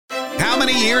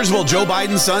many years will Joe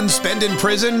Biden's son spend in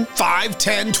prison? 5,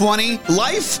 10, 20?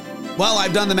 Life? Well,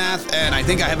 I've done the math, and I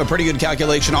think I have a pretty good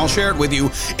calculation. I'll share it with you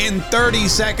in 30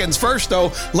 seconds. First,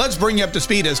 though, let's bring you up to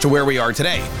speed as to where we are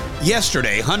today.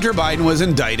 Yesterday, Hunter Biden was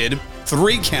indicted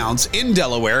 3 counts in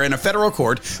Delaware in a federal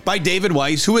court by David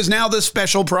Weiss, who is now the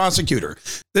special prosecutor.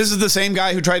 This is the same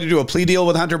guy who tried to do a plea deal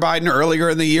with Hunter Biden earlier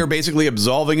in the year, basically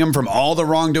absolving him from all the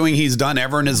wrongdoing he's done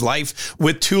ever in his life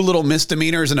with 2 little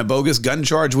misdemeanors and a bogus gun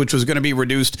charge, which was going to be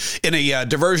reduced in a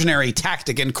diversionary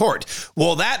tactic in court.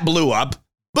 Well, that blew up.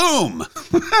 Boom!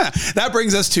 That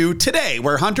brings us to today,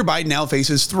 where Hunter Biden now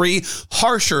faces 3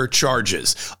 harsher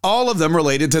charges, all of them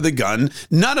related to the gun,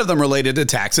 none of them related to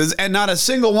taxes, and not a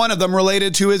single one of them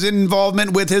related to his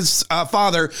involvement with his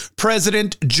father,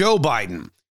 President Joe Biden.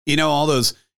 You know, all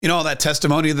that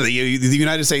testimony that the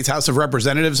United States House of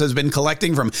Representatives has been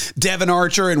collecting from Devin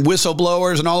Archer and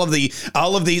whistleblowers and all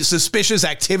of the suspicious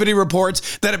activity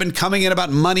reports that have been coming in about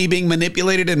money being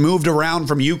manipulated and moved around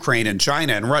from Ukraine and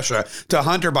China and Russia to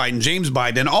Hunter Biden, James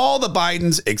Biden, all the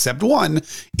Bidens except one,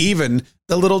 even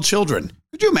the little children.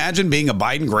 Could you imagine being a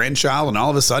Biden grandchild and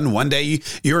all of a sudden one day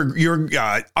your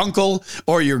uncle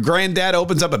or your granddad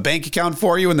opens up a bank account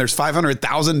for you and there's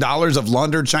 $500,000 of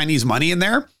laundered Chinese money in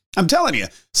there? I'm telling you,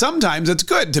 sometimes it's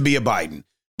good to be a Biden.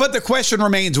 But the question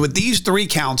remains with these 3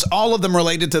 counts, all of them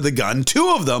related to the gun,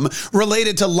 2 of them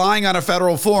related to lying on a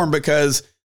federal form because,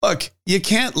 look, you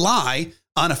can't lie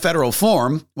on a federal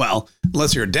form, well,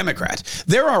 unless you're a Democrat.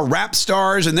 There are rap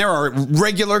stars and there are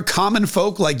regular common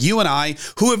folk like you and I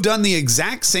who have done the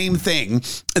exact same thing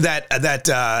that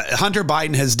Hunter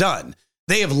Biden has done.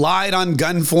 They have lied on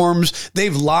gun forms.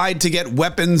 They've lied to get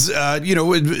weapons.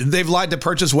 They've lied to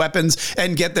purchase weapons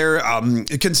and get their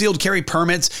concealed carry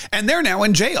permits. And they're now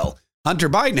in jail. Hunter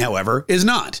Biden, however, is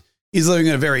not. He's living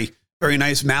in a very, very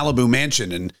nice Malibu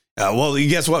mansion. And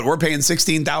guess what? We're paying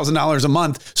 $16,000 a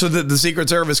month so that the Secret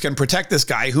Service can protect this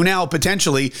guy who now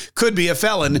potentially could be a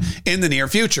felon in the near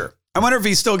future. I wonder if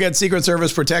he still gets Secret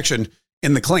Service protection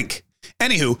in the clink.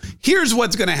 Anywho, here's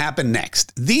what's going to happen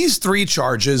next. These 3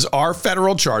 charges are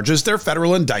federal charges. They're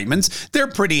federal indictments. They're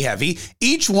pretty heavy.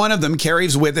 Each one of them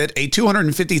carries with it a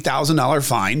 $250,000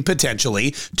 fine,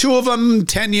 potentially. 2 of them,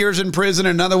 10 years in prison,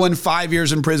 another one, 5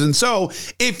 years in prison. So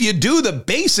if you do the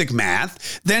basic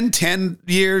math, then 10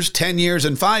 years,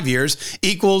 and 5 years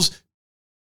equals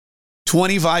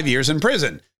 25 years in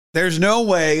prison. There's no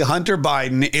way Hunter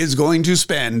Biden is going to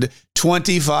spend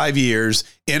 25 years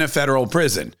in a federal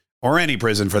prison. Or any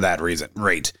prison for that reason.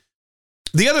 Right.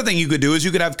 The other thing you could do is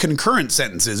you could have concurrent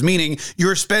sentences, meaning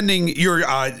you're spending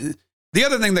the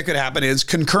other thing that could happen is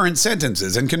concurrent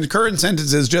sentences. And concurrent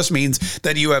sentences just means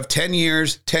that you have 10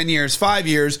 years, 5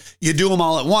 years, you do them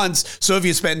all at once. So if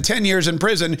you spend 10 years in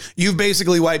prison, you've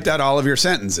basically wiped out all of your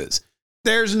sentences.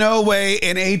 There's no way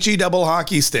in HE double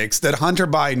hockey sticks that Hunter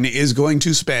Biden is going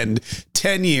to spend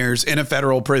 10 years in a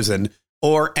federal prison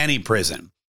or any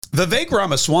prison. Vivek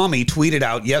Ramaswamy tweeted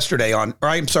out yesterday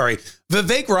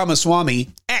Vivek Ramaswamy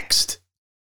X'd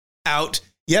out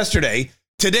yesterday,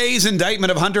 today's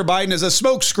indictment of Hunter Biden is a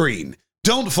smokescreen.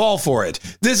 Don't fall for it.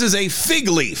 This is a fig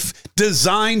leaf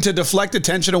designed to deflect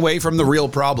attention away from the real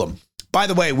problem. By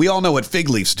the way, we all know what fig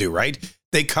leaves do, right?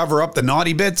 They cover up the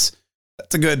naughty bits.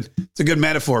 It's a good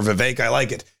metaphor, Vivek. I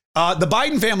like it. The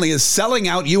Biden family is selling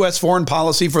out U.S. foreign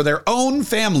policy for their own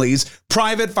family's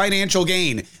private financial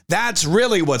gain. That's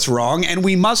really what's wrong, and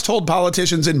we must hold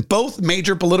politicians in both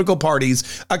major political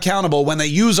parties accountable when they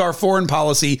use our foreign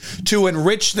policy to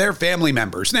enrich their family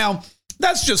members. Now,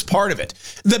 that's just part of it.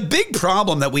 The big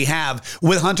problem that we have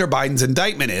with Hunter Biden's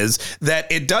indictment is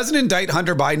that it doesn't indict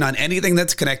Hunter Biden on anything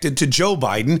that's connected to Joe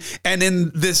Biden. And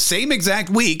in this same exact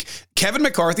week, Kevin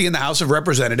McCarthy in the House of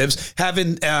Representatives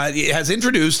has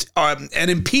introduced an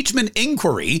impeachment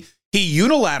inquiry. He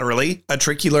unilaterally, a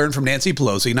trick he learned from Nancy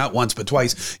Pelosi, not once but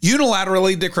twice,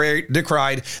 unilaterally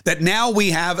decried that now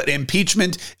we have an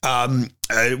impeachment.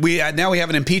 We have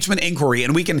an impeachment inquiry,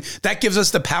 and that gives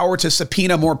us the power to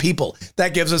subpoena more people.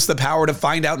 That gives us the power to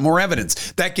find out more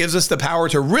evidence. That gives us the power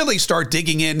to really start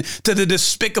digging in to the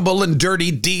despicable and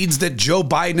dirty deeds that Joe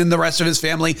Biden and the rest of his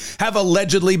family have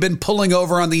allegedly been pulling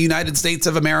over on the United States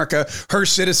of America, her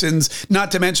citizens,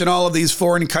 not to mention all of these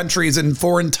foreign countries and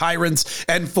foreign tyrants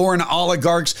and foreign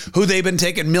oligarchs who they've been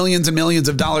taking millions and millions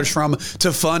of dollars from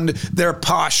to fund their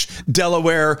posh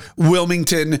Delaware,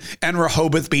 Wilmington, and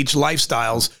Rehoboth Beach lifestyle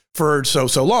for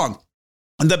so long.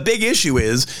 And the big issue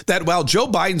is that while Joe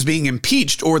Biden's being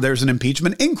impeached, or there's an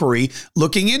impeachment inquiry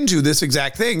looking into this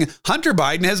exact thing, Hunter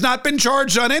Biden has not been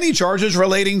charged on any charges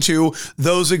relating to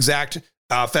those exact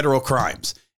federal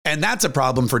crimes. And that's a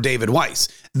problem for David Weiss.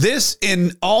 This,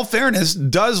 in all fairness,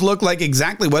 does look like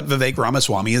exactly what Vivek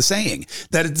Ramaswamy is saying,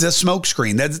 that it's a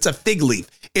smokescreen, that it's a fig leaf.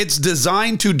 It's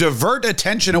designed to divert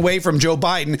attention away from Joe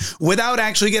Biden without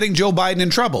actually getting Joe Biden in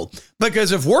trouble.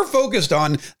 Because if we're focused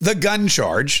on the gun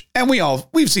charge, and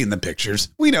we've seen the pictures,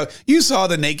 we know, you saw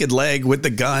the naked leg with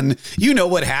the gun, you know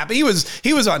what happened.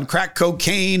 He was on crack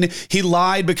cocaine. He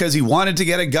lied because he wanted to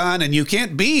get a gun, and you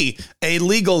can't be a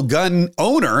legal gun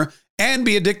owner and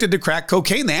be addicted to crack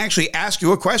cocaine. They actually ask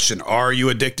you a question. Are you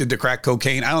addicted to crack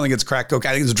cocaine? I don't think it's crack cocaine.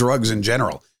 I think it's drugs in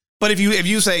general. But if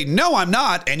you say, no, I'm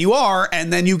not, and you are,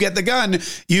 and then you get the gun,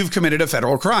 you've committed a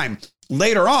federal crime.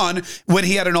 Later on, when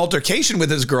he had an altercation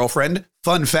with his girlfriend,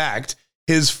 fun fact,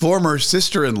 his former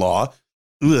sister-in-law,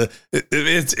 it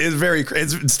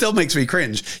still makes me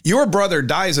cringe. Your brother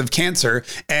dies of cancer,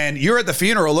 and you're at the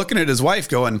funeral looking at his wife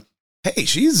going, hey,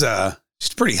 she's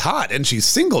pretty hot, and she's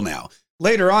single now.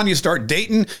 Later on, you start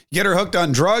dating, get her hooked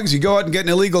on drugs, you go out and get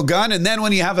an illegal gun, and then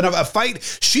when you have a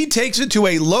fight, she takes it to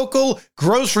a local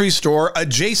grocery store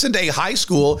adjacent a high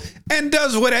school and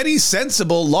does what any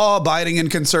sensible, law-abiding and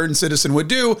concerned citizen would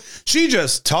do. She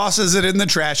just tosses it in the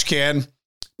trash can.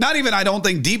 Not even, I don't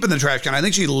think, deep in the trash can. I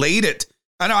think she laid it.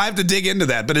 I know I have to dig into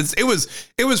that, but it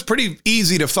was pretty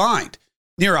easy to find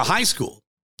near a high school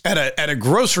at a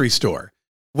grocery store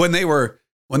when they were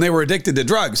addicted to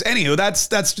drugs. Anywho,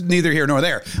 that's neither here nor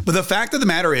there. But the fact of the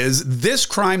matter is, this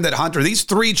crime that Hunter, these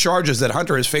 3 charges that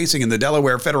Hunter is facing in the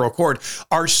Delaware federal court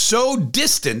are so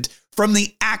distant from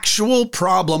the actual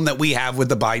problem that we have with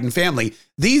the Biden family.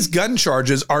 These gun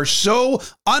charges are so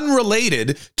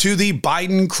unrelated to the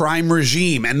Biden crime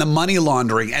regime and the money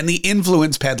laundering and the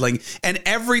influence peddling and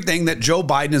everything that Joe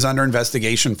Biden is under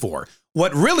investigation for.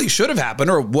 What really should have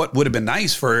happened, or what would have been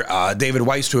nice for David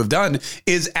Weiss to have done,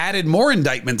 is added more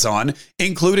indictments on,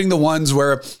 including the ones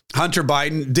where Hunter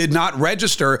Biden did not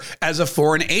register as a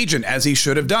foreign agent, as he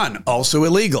should have done. Also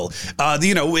illegal.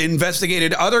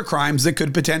 Investigated other crimes that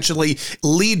could potentially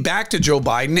lead back to Joe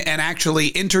Biden and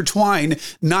actually intertwine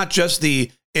not just the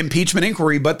impeachment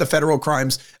inquiry, but the federal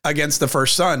crimes against the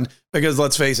first son. Because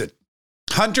let's face it,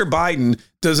 Hunter Biden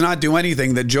does not do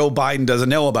anything that Joe Biden doesn't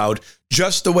know about,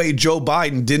 just the way Joe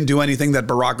Biden didn't do anything that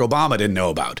Barack Obama didn't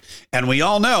know about. And we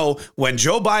all know when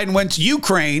Joe Biden went to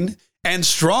Ukraine and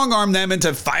strong-armed them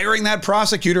into firing that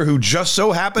prosecutor who just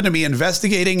so happened to be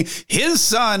investigating his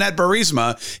son at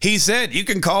Burisma, he said, you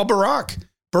can call Barack.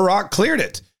 Barack cleared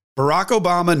it. Barack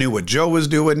Obama knew what Joe was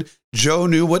doing. Joe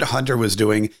knew what Hunter was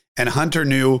doing. And Hunter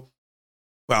knew,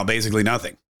 well, basically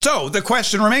nothing. So the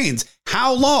question remains,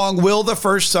 how long will the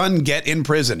first son get in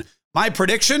prison? My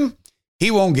prediction, he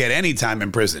won't get any time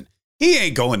in prison. He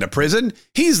ain't going to prison.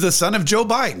 He's the son of Joe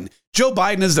Biden. Joe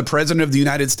Biden is the president of the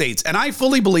United States. And I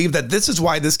fully believe that this is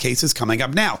why this case is coming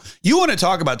up now. You want to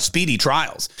talk about speedy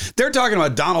trials. They're talking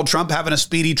about Donald Trump having a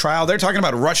speedy trial. They're talking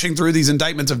about rushing through these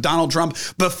indictments of Donald Trump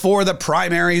before the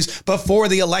primaries, before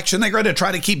the election. They're going to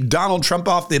try to keep Donald Trump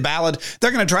off the ballot.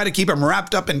 They're going to try to keep him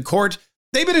wrapped up in court.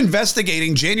 They've been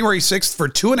investigating January 6th for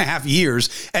 2.5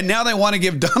 years, and now they want to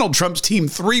give Donald Trump's team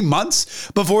 3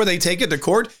 months before they take it to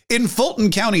court. In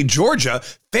Fulton County, Georgia,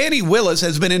 Fani Willis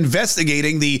has been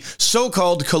investigating the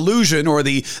so-called collusion, or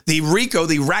the RICO,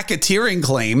 the racketeering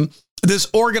claim, this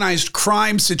organized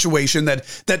crime situation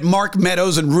that Mark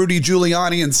Meadows and Rudy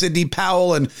Giuliani and Sidney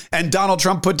Powell and Donald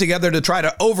Trump put together to try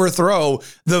to overthrow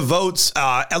the votes,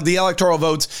 the electoral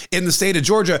votes in the state of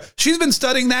Georgia. She's been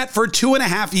studying that for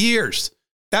 2.5 years.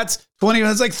 That's 20,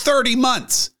 that's like 30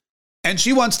 months. And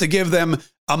she wants to give them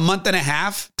a month and a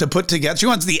half to put together. She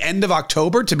wants the end of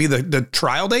October to be the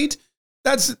trial date.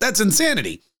 That's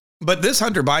insanity. But this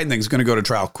Hunter Biden thing is going to go to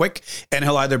trial quick, and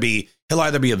he'll either be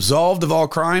absolved of all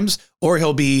crimes or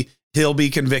he'll be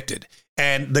convicted.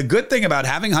 And the good thing about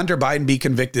having Hunter Biden be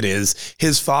convicted is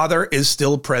his father is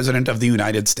still president of the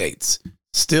United States.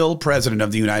 Still president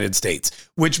of the United States,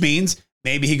 which means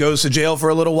maybe he goes to jail for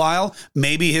a little while.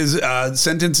 Maybe his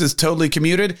sentence is totally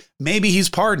commuted. Maybe he's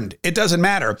pardoned. It doesn't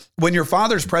matter. When your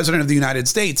father's president of the United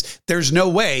States, there's no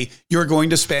way you're going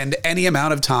to spend any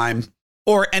amount of time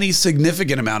or any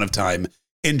significant amount of time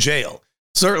in jail.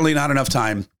 Certainly not enough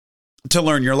time to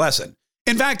learn your lesson.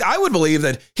 In fact, I would believe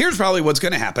that here's probably what's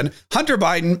going to happen. Hunter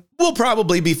Biden will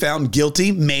probably be found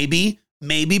guilty, maybe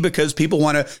because people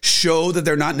want to show that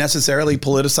they're not necessarily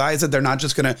politicized, that they're not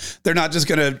just going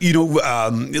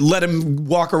to, let him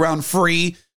walk around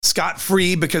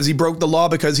scot-free because he broke the law,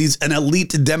 because he's an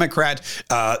elite Democrat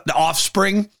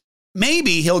offspring.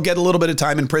 Maybe he'll get a little bit of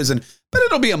time in prison, but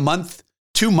it'll be a month,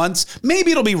 2 months. Maybe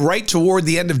it'll be right toward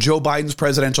the end of Joe Biden's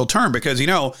presidential term, because,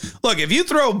 look, if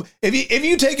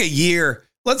you take a year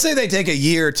let's say they take a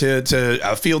year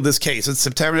to field this case. It's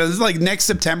September. It's like next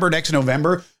September, next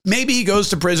November. Maybe he goes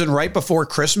to prison right before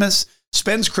Christmas,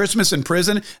 spends Christmas in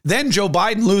prison. Then Joe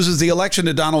Biden loses the election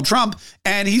to Donald Trump,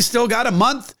 and he's still got a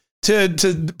month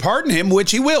to pardon him,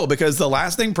 which he will, because the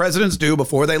last thing presidents do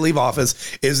before they leave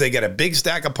office is they get a big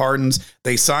stack of pardons,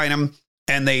 they sign them,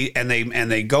 and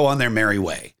they go on their merry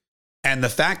way. And the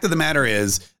fact of the matter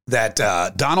is that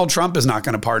Donald Trump is not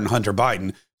going to pardon Hunter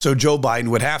Biden, so Joe Biden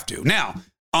would have to. Now,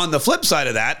 on the flip side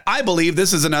of that, I believe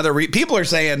this is another people are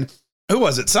saying, who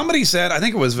was it? Somebody said, I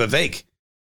think it was Vivek.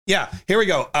 Yeah, here we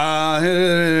go.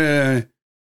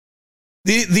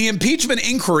 The impeachment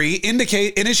inquiry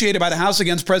initiated by the House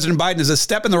against President Biden is a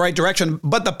step in the right direction,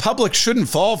 but the public shouldn't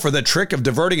fall for the trick of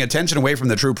diverting attention away from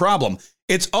the true problem.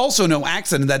 It's also no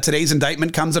accident that today's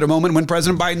indictment comes at a moment when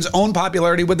President Biden's own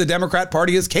popularity with the Democrat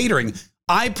Party is catering.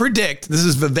 I predict, this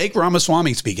is Vivek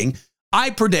Ramaswamy speaking, I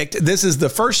predict this is the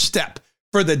first step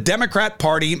for the Democrat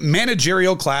Party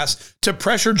managerial class to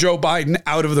pressure Joe Biden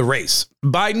out of the race.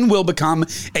 Biden will become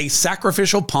a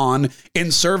sacrificial pawn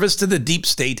in service to the deep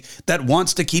state that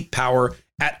wants to keep power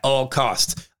at all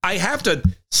costs. I have to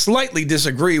slightly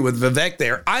disagree with Vivek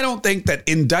there. I don't think that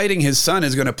indicting his son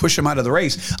is going to push him out of the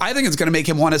race. I think it's going to make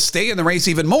him want to stay in the race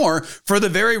even more for the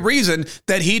very reason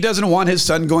that he doesn't want his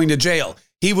son going to jail.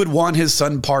 He would want his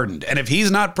son pardoned. And if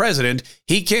he's not president,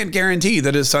 he can't guarantee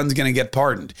that his son's going to get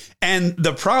pardoned. And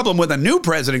the problem with a new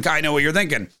president, I know what you're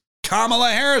thinking. Kamala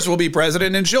Harris will be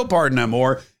president and she'll pardon him.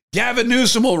 Or Gavin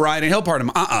Newsom will ride and he'll pardon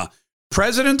him.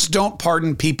 Presidents don't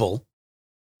pardon people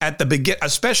at the beginning,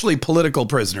 especially political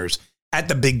prisoners, at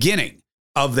the beginning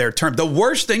of their term. The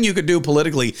worst thing you could do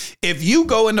politically, if you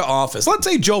go into office,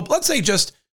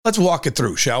 let's walk it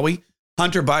through, shall we?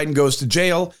 Hunter Biden goes to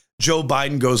jail. Joe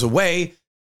Biden goes away.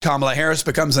 Kamala Harris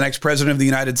becomes the next president of the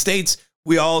United States.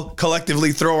 We all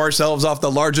collectively throw ourselves off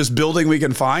the largest building we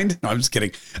can find. No, I'm just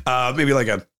kidding. Maybe like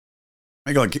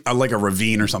a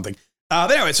ravine or something.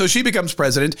 But anyway, so she becomes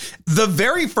president. The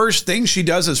very first thing she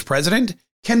does as president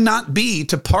cannot be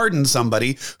to pardon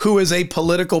somebody who is a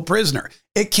political prisoner.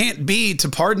 It can't be to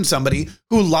pardon somebody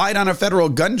who lied on a federal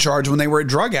gun charge when they were a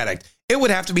drug addict. It would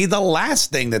have to be the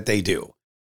last thing that they do.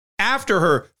 After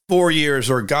her 4 years,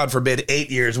 or God forbid,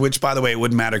 8 years, which, by the way, it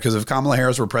wouldn't matter, because if Kamala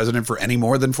Harris were president for any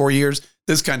more than 4 years,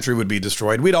 this country would be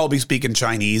destroyed. We'd all be speaking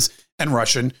Chinese and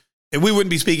Russian. And we wouldn't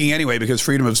be speaking anyway, because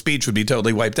freedom of speech would be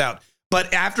totally wiped out.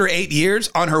 But after 8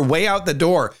 years, on her way out the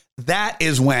door, that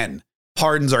is when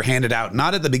pardons are handed out,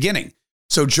 not at the beginning.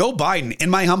 So Joe Biden, in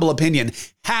my humble opinion,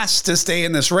 has to stay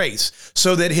in this race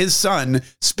so that his son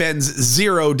spends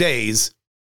 0 days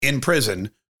in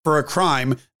prison for a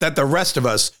crime that the rest of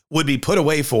us would be put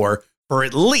away for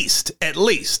at least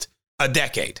a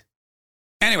decade.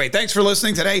 Anyway, thanks for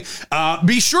listening today.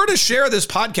 Be sure to share this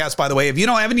podcast, by the way. If you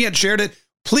haven't yet shared it,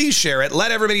 please share it.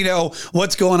 Let everybody know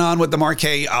what's going on with the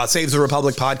Marquet Saves the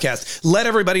Republic podcast. Let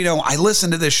everybody know I listen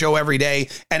to this show every day,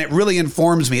 and it really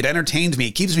informs me. It entertains me.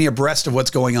 It keeps me abreast of what's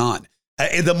going on.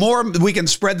 The more we can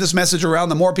spread this message around,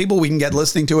 the more people we can get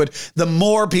listening to it, the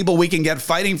more people we can get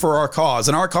fighting for our cause.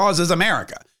 And our cause is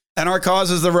America. And our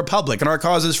cause is the Republic, and our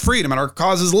cause is freedom, and our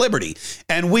cause is liberty.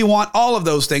 And we want all of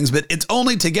those things, but it's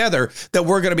only together that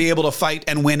we're going to be able to fight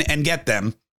and win and get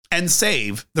them and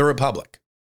save the Republic.